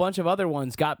then a whole bunch of other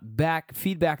ones got back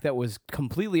feedback that was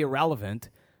completely irrelevant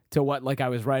to what like I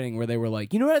was writing, where they were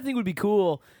like, you know what I think would be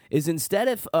cool is instead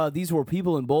of these were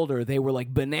people in Boulder, they were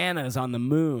like bananas on the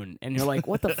moon. And you're like,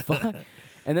 what the fuck?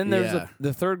 And then there's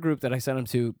the third group that I sent them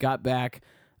to got back,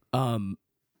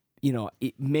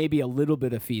 maybe a little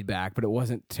bit of feedback, but it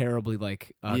wasn't terribly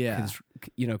like,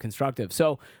 constructive.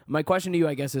 So my question to you,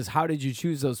 I guess, is how did you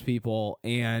choose those people?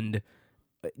 And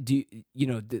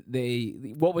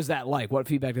what was that like? What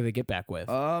feedback did they get back with?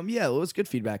 It was good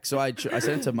feedback. So I sent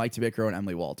it to Mike Tabicro and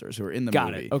Emily Walters, who are in the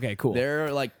got movie. It. Okay, cool.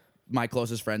 They're like my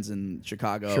closest friends in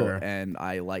Chicago, Sure. and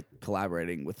I like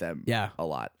collaborating with them a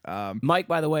lot. Mike,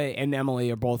 by the way, and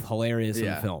Emily are both hilarious in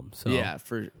the film. So yeah,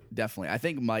 for definitely. I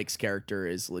think Mike's character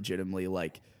is legitimately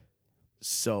like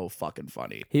so fucking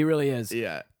funny. He really is.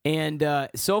 Yeah. And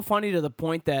so funny to the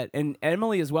point that, and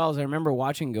Emily as well, as I remember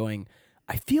watching going,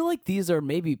 I feel like these are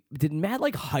maybe, did Matt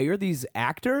like hire these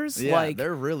actors? Yeah, like,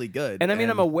 they're really good. And I mean,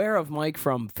 I'm aware of Mike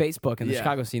from Facebook and the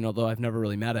Chicago scene, although I've never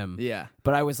really met him. Yeah.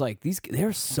 But I was like,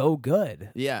 they're so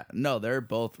good. Yeah. No, they're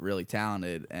both really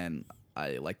talented, and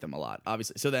I like them a lot,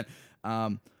 obviously. So then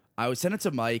I would send it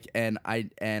to Mike, and I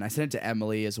sent it to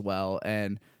Emily as well.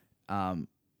 And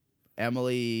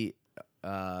Emily,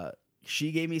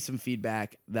 she gave me some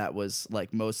feedback that was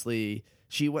like mostly...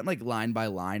 She went like line by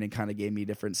line and kind of gave me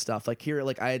different stuff. Like here,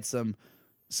 like I had some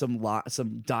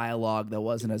dialogue that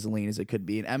wasn't as lean as it could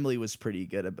be, and Emily was pretty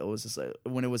good. It was just like,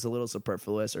 when it was a little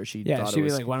superfluous, or she thought she'd it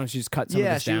was be like, "Why don't you just cut some of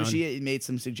this down?" She made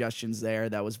some suggestions there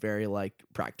that was very like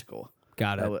practical.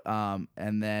 Got it.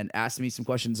 And then asked me some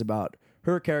questions about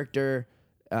her character.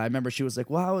 I remember she was like,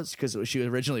 "Well, how is?" Because she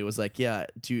originally was like, "Yeah,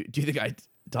 do you think I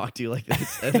talk to you like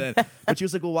this?" And then, but she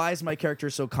was like, "Well, why is my character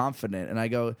so confident?" And I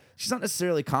go, "She's not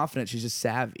necessarily confident. She's just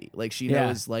savvy. Like she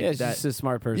knows like she's that. just a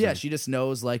smart person. Yeah, she just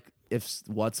knows like if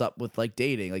what's up with like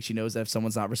dating. Like she knows that if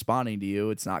someone's not responding to you,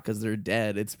 it's not because they're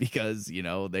dead. It's because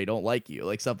they don't like you.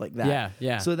 Like stuff like that. Yeah,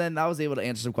 yeah. So then I was able to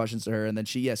answer some questions to her, and then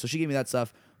she gave me that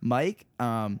stuff. Mike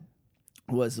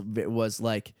was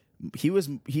like. He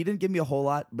didn't give me a whole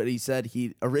lot, but he said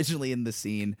he originally in the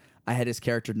scene I had his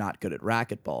character not good at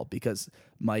racquetball because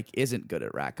Mike isn't good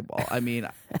at racquetball. I mean,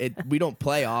 we don't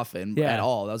play often at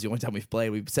all. That was the only time we've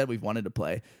played. We've said we've wanted to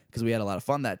play because we had a lot of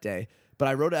fun that day. But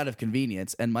I wrote it out of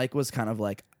convenience, and Mike was kind of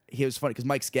like, he was funny because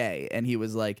Mike's gay, and he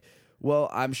was like,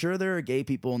 well, I'm sure there are gay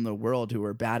people in the world who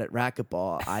are bad at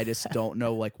racquetball. I just don't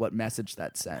know like what message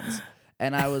that sends.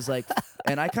 And I was like,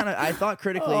 and I thought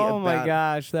critically. Oh about, my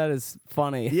gosh, that is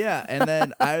funny. Yeah, and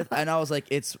then I was like,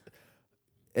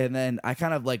 and then I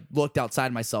kind of like looked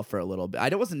outside myself for a little bit. I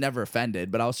wasn't never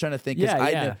offended, but I was trying to think.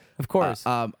 Of course.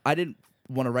 I didn't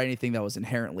want to write anything that was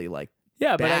inherently like.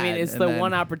 Yeah, but I mean, bad, it's the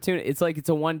one opportunity. It's like it's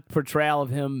a one portrayal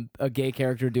of him, a gay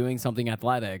character doing something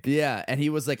athletic. Yeah, and he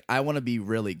was like, "I want to be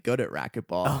really good at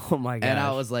racquetball." Oh my god! And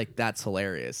I was like, "That's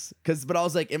hilarious." But I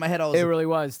was like, in my head, I was. It like, really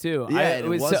was too. Yeah, it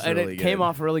was and really it came good.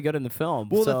 off really good in the film.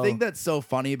 Well, so. the thing that's so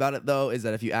funny about it though is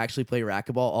that if you actually play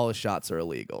racquetball, all his shots are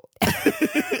illegal.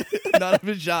 None of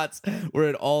his shots were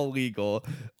at all legal.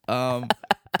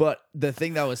 But the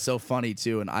thing that was so funny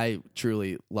too, and I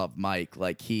truly love Mike.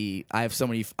 Like I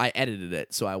edited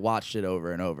it, so I watched it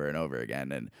over and over and over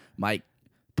again. And Mike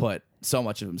put so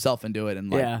much of himself into it,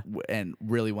 and and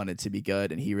really wanted to be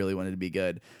good, and he really wanted to be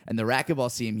good. And the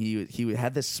racquetball scene, he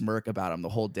had this smirk about him the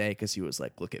whole day because he was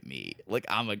like, "Look at me, like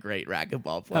I'm a great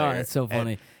racquetball player." Oh, that's so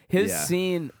funny. His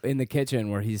scene in the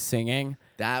kitchen where he's singing,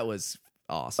 that was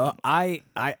awesome. I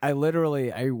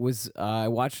literally I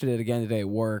watched it again today at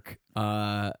work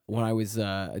when I was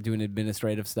doing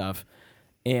administrative stuff,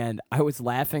 and I was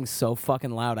laughing so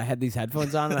fucking loud. I had these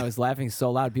headphones on and I was laughing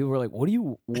so loud. People were like, "What are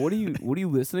you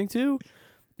listening to?"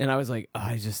 And I was like,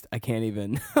 I can't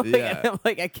even.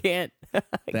 I can't.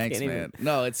 Thanks, man. Even.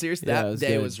 No, it's serious. That was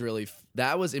day good. was really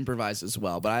that was improvised as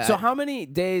well. But so how many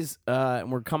days?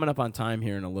 And we're coming up on time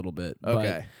here in a little bit.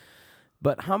 Okay.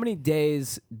 But how many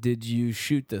days did you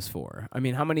shoot this for? I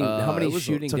mean, how many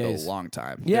shooting took days? A long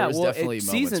time. Yeah, there was definitely moments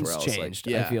seasons where I was changed.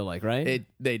 Like, I feel like, right?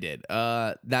 They did.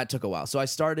 That took a while. So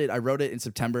I wrote it in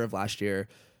September of last year,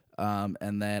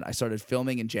 and then I started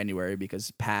filming in January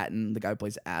because Patton, the guy who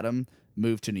plays Adam,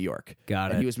 moved to New York. Got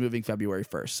it. And he was moving February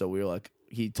 1st. So we were like,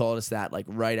 he told us that like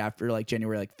right after like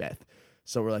January 5th.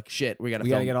 So we're like, shit, we gotta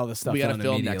get all this stuff. We gotta done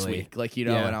film next immediately. week, like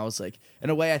And I was like, in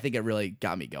a way, I think it really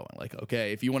got me going. Like,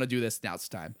 okay, if you want to do this, now's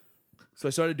the time. So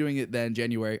I started doing it then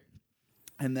January,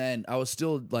 and then I was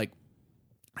still like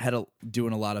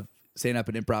doing a lot of stand up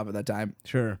and improv at that time.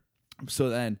 Sure. So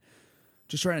then,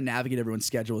 just trying to navigate everyone's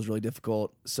schedule was really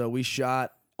difficult. So we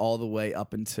shot all the way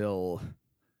up until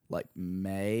like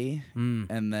May,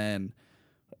 and then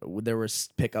there were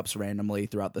pickups randomly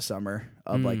throughout the summer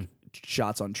of like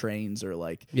shots on trains or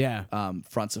like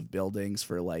fronts of buildings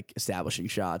for like establishing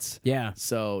shots. Yeah.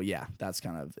 So yeah, that's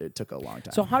kind of, it took a long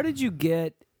time. So how did you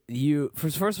get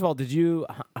first of all, did you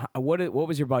what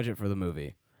was your budget for the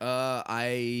movie?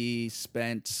 I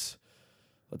spent,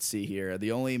 let's see here.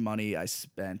 The only money I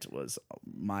spent was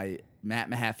Matt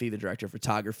Mahaffey, the director of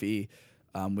photography.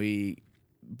 We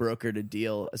brokered a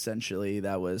deal essentially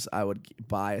that was I would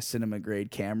buy a cinema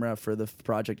grade camera for the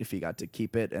project if he got to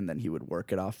keep it, and then he would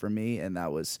work it off for me, and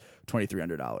that was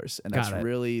 $2,300. And that's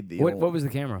really the what was the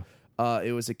camera?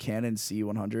 It was a Canon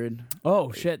C100.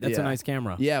 Oh shit, that's a nice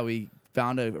camera. Yeah, we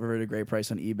found a really great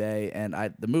price on eBay, and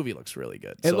the movie looks really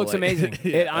good. It looks amazing.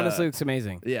 It honestly looks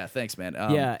amazing. Yeah, thanks, man.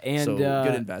 And so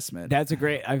good investment. That's a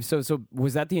great. So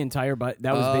was that the entire? But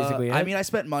that was basically it. I mean, I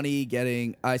spent money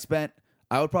getting.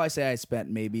 I would probably say I spent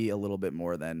maybe a little bit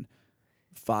more than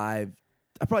I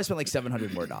probably spent like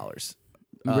 $700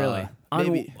 more. Really?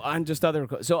 Maybe on just other.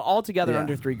 So altogether Yeah.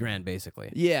 under $3,000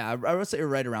 basically. Yeah, I would say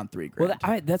right around $3,000.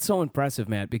 Well, that's so impressive,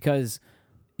 Matt, because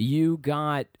you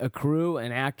got a crew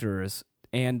and actors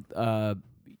and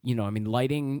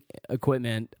lighting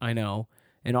equipment. I know.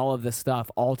 And all of this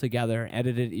stuff all together,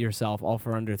 edited it yourself, all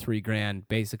for under $3,000,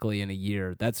 basically in a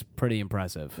year. That's pretty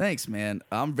impressive. Thanks, man.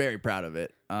 I'm very proud of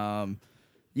it.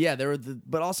 Yeah,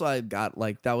 but also I got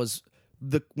like that was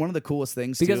one of the coolest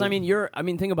things because too.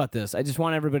 think about this. I just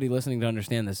want everybody listening to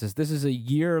understand this. This is a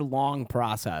year-long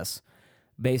process,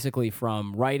 basically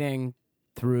from writing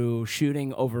through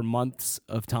shooting over months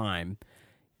of time,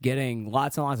 getting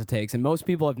lots and lots of takes. And most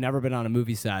people have never been on a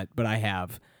movie set, but I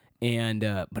have.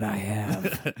 But I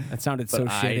have. That sounded so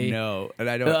shitty. I know, and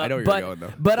I know where you're going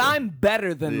though. But I'm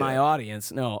better than my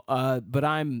audience. No, but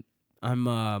I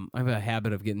have a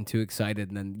habit of getting too excited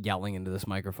and then yelling into this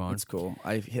microphone. It's cool.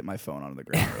 I hit my phone on the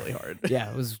ground really hard.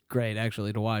 Yeah, it was great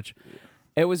actually to watch.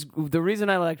 It was the reason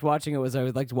I liked watching it was I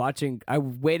liked watching. I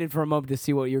waited for a moment to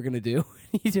see what you were gonna do.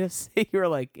 You were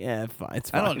like, yeah, fine, it's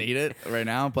fine. I don't need it right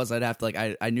now. Plus, I'd have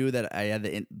to I knew that I had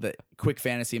the quick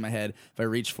fantasy in my head. If I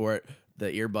reach for it, the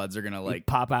earbuds are gonna like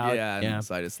pop out. Yeah,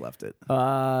 so I just left it.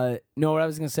 No, what I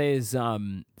was gonna say is,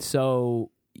 so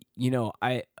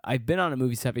I've been on a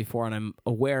movie set before, and I'm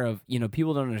aware of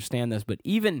people don't understand this, but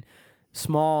even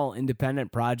small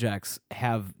independent projects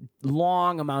have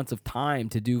long amounts of time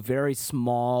to do very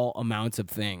small amounts of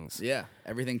things. Yeah,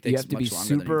 everything takes you have to much be longer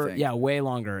super, than you think. way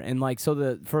longer. And like,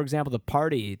 so for example, the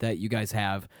party that you guys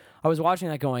have, I was watching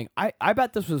that going, I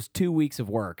bet this was 2 weeks of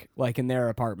work, like in their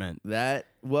apartment.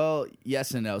 Well,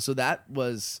 yes and no. So that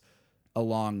was a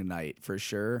long night for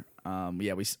sure.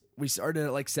 Yeah, we started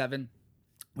at like 7.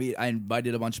 I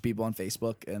invited a bunch of people on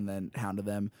Facebook and then hounded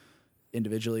them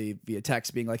individually via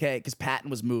text, being like, "Hey," because Patton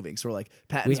was moving, so we're like,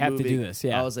 "Patton's we have moving." to do this.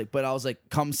 Yeah, I was like,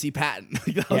 "Come see Patton."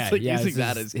 I was using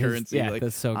that as currency. Yeah, like,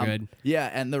 that's so good. Yeah,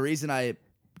 and the reason I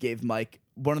gave Mike.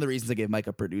 One of the reasons I gave Mike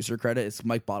a producer credit is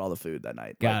Mike bought all the food that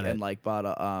night. Got it. And like bought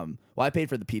I paid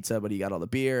for the pizza, but he got all the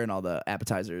beer and all the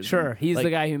appetizers. Sure, and, he's like, the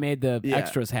guy who made the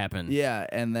extras happen. Yeah,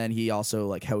 and then he also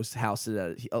like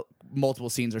hosted multiple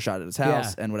scenes are shot at his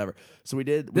house and whatever. So we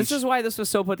did. This is why this was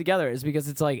so put together, is because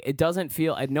it's like it doesn't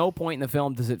feel at no point in the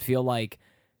film does it feel like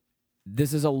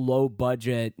this is a low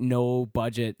budget, no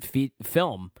budget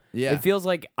film. Yeah, it feels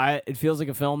like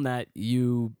a film that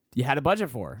you had a budget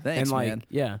for. Thanks, and like, man.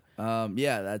 Yeah.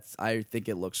 I think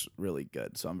it looks really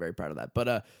good, so I'm very proud of that.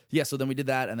 But yeah, so then we did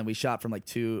that, and then we shot from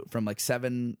like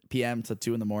 7 p.m. to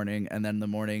 2 in the morning, and then in the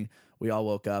morning we all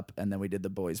woke up, and then we did the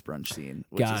boys brunch scene,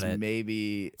 which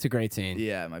maybe it's a great scene.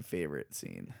 Yeah, my favorite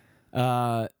scene.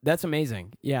 That's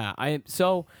amazing. Yeah,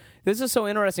 so this is so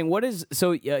interesting.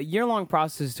 A year-long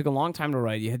process, took a long time to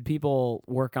write. You had people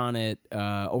work on it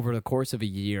over the course of a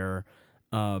year.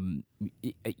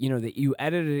 That you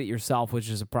edited it yourself, which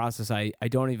is a process I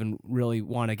don't even really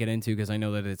want to get into because I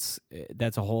know that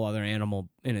that's a whole other animal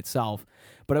in itself.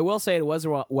 But I will say it was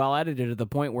well edited to the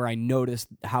point where I noticed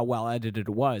how well edited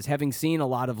it was. Having seen a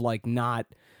lot of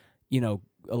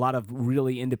a lot of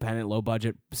really independent, low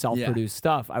budget, self-produced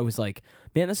stuff, I was like,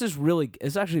 man, it's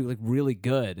actually like really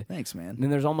good. Thanks, man.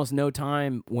 And there's almost no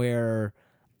time where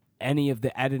any of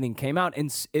the editing came out,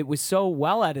 and it was so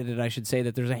well edited, I should say,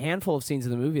 that there's a handful of scenes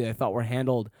in the movie that I thought were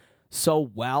handled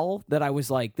so well that I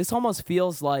was like, this almost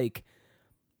feels like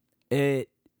it.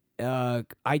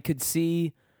 I could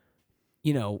see,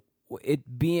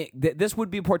 it being this would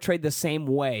be portrayed the same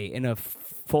way in a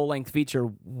full-length feature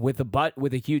with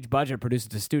a huge budget produced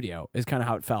at the studio, is kind of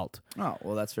how it felt. Oh,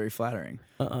 well, that's very flattering.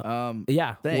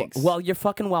 Yeah. Thanks. Well, you're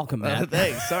fucking welcome, man.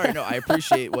 Thanks. Sorry, no, I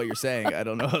appreciate what you're saying. I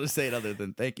don't know how to say it other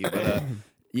than thank you. But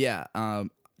yeah,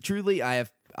 truly,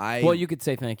 well, you could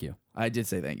say thank you. I did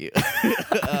say thank you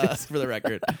for the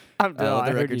record. I'm Let I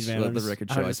the heard record, you, man. let I'm the just-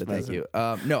 record I'm show I just said thank messing.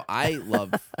 you. No, I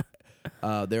love.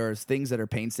 There are things that are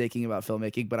painstaking about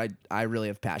filmmaking, but I really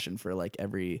have passion for like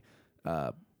every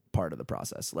part of the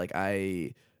process. Like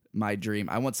my dream,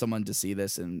 I want someone to see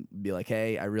this and be like,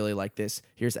 hey, I really like this.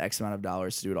 Here's X amount of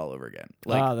dollars to do it all over again.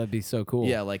 Like, Oh, that'd be so cool.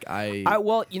 yeah, like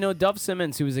Well, Dove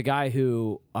Simmons, who was a guy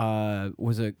who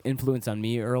was an influence on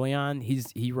me early on.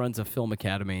 He runs a film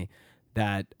academy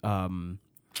that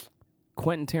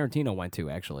Quentin Tarantino went to,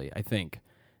 actually, I think,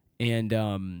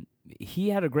 and he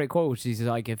had a great quote, which is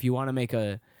like, if you want to make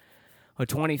a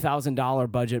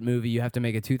 $20,000 budget movie, you have to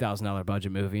make a $2,000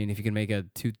 budget movie, and if you can make if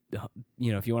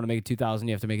you want to make a $2,000,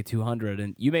 you have to make a $200,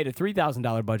 and you made a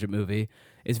 $3,000 budget movie.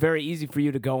 It's very easy for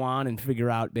you to go on and figure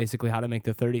out basically how to make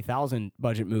the $30,000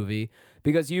 budget movie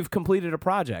because you've completed a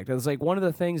project. It's like one of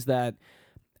the things that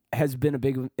has been a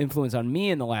big influence on me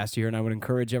in the last year, and I would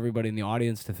encourage everybody in the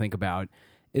audience to think about,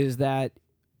 is that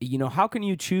how can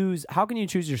you choose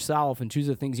yourself and choose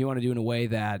the things you want to do in a way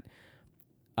that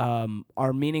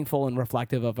are meaningful and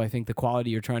reflective of, I think, the quality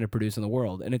you're trying to produce in the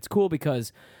world. And it's cool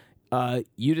because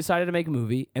you decided to make a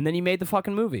movie, and then you made the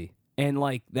fucking movie. And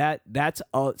like that's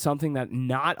something that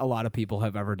not a lot of people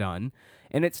have ever done,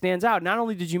 and it stands out. Not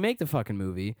only did you make the fucking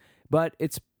movie, but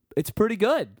it's pretty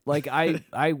good. Like I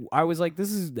was like,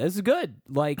 this is good.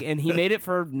 Like, and he made it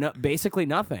for basically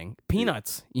nothing,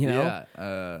 peanuts. yeah.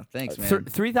 Thanks, man.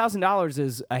 $3,000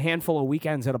 is a handful of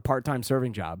weekends at a part-time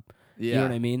serving job. Yeah. You know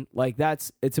what I mean? Like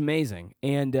it's amazing.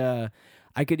 And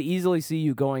I could easily see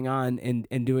you going on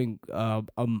and doing a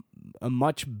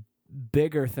much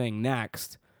bigger thing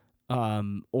next,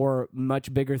 or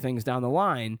much bigger things down the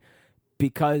line,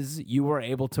 because you were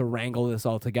able to wrangle this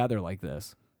all together like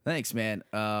this. Thanks, man.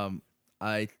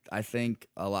 I think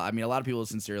a lot. I mean, a lot of people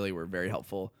sincerely were very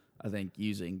helpful. I think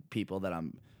using people that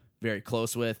I'm very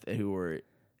close with, who were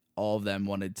all of them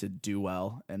wanted to do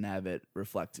well and have it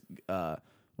reflect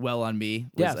well on me.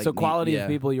 Yeah. Like So quality yeah. of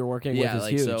people you're working with is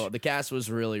like huge. so the cast was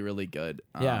really, really good.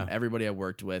 Yeah. Everybody I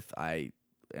worked with, I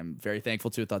am very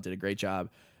thankful to. Thought did a great job.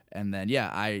 And then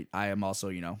I am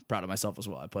also proud of myself as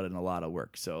well. I put in a lot of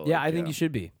work. So yeah, I think you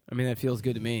should be. I mean, that feels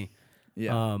good to me.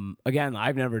 Yeah. Again,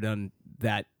 I've never done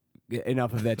that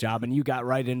enough of that job, and you got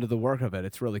right into the work of it.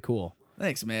 It's really cool.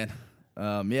 Thanks, man.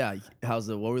 Yeah. What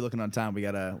are we looking on time? We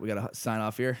gotta sign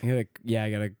off here.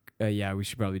 Yeah, we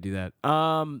should probably do that.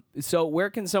 So where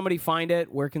can somebody find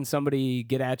it? Where can somebody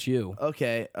get at you?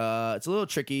 Okay. It's a little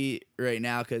tricky right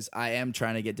now because I am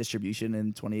trying to get distribution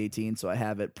in 2018, so I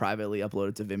have it privately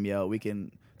uploaded to Vimeo.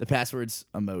 The password's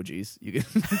emojis. You can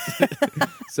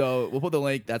so we'll put the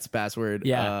link. That's the password.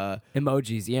 Yeah.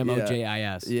 Emojis.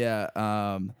 EMOJIS.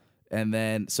 Yeah. And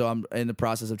then so I'm in the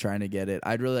process of trying to get it.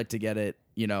 I'd really like to get it.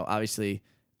 Obviously,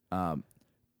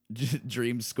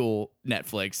 Dream School,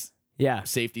 Netflix. Yeah.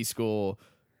 Safety School,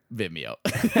 Vimeo.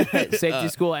 Safety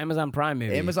School, Amazon Prime,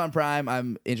 maybe. Amazon Prime,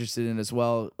 I'm interested in as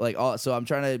well. So I'm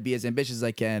trying to be as ambitious as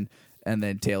I can and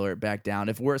then tailor it back down.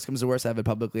 If worse comes to worse, I have it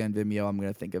publicly on Vimeo. I'm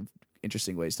going to think of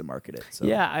interesting ways to market it. So.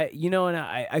 Yeah,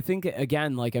 I think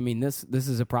again, this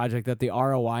is a project that the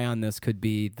ROI on this could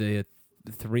be the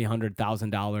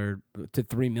 $300,000 to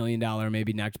 $3 million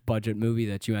maybe next budget movie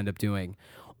that you end up doing.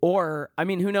 Or, I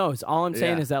mean, who knows? All I'm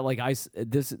saying is that, like, I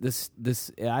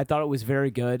thought it was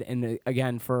very good. And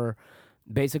again, for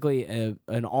basically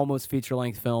an almost feature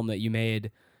length film that you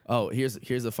made. Oh, here's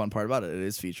the fun part about it. It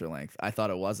is feature length. I thought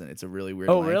it wasn't. It's a really weird.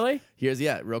 Oh, length.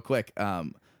 really? Real quick.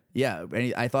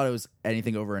 I thought it was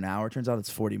anything over an hour. Turns out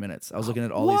it's 40 minutes. I was looking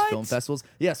at all What? these film festivals.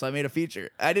 Yeah, so I made a feature.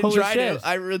 I didn't Holy try shit. to.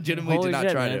 I legitimately Holy did not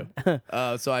shit, try man.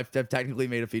 to. So I've technically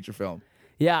made a feature film.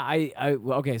 Yeah,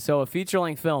 okay. So a feature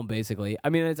length film, basically. I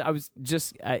mean, I was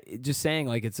just saying,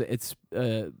 like, it's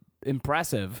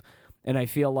impressive, and I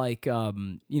feel like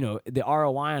the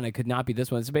ROI on it could not be this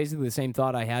one. It's basically the same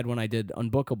thought I had when I did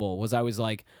Unbookable. Was I was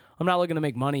like, I'm not looking to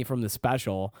make money from the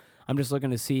special. I'm just looking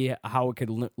to see how it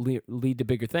could lead to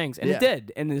bigger things, and it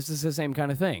did. And this is the same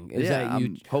kind of thing.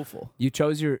 I'm hopeful. You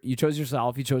chose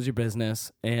yourself, you chose your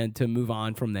business, and to move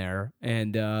on from there.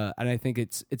 And I think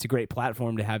it's a great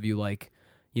platform to have you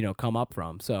come up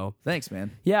from. So Thanks,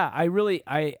 man. yeah,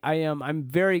 I'm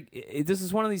very, this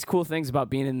is one of these cool things about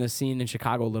being in the scene in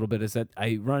Chicago a little bit, is that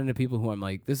I run into people who I'm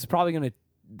like, this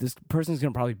person's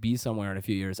going to probably be somewhere in a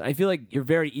few years. I feel like you're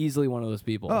very easily one of those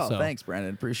people. Oh, so thanks,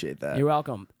 Brandon. Appreciate that. you're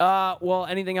welcome. Well,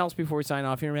 anything else before we sign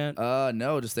off here, man?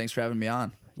 No, just thanks for having me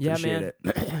on. Yeah, Appreciate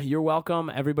man. it. You're welcome.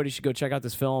 Everybody should go check out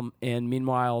this film. And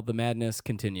meanwhile, the madness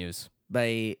continues.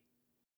 Bye.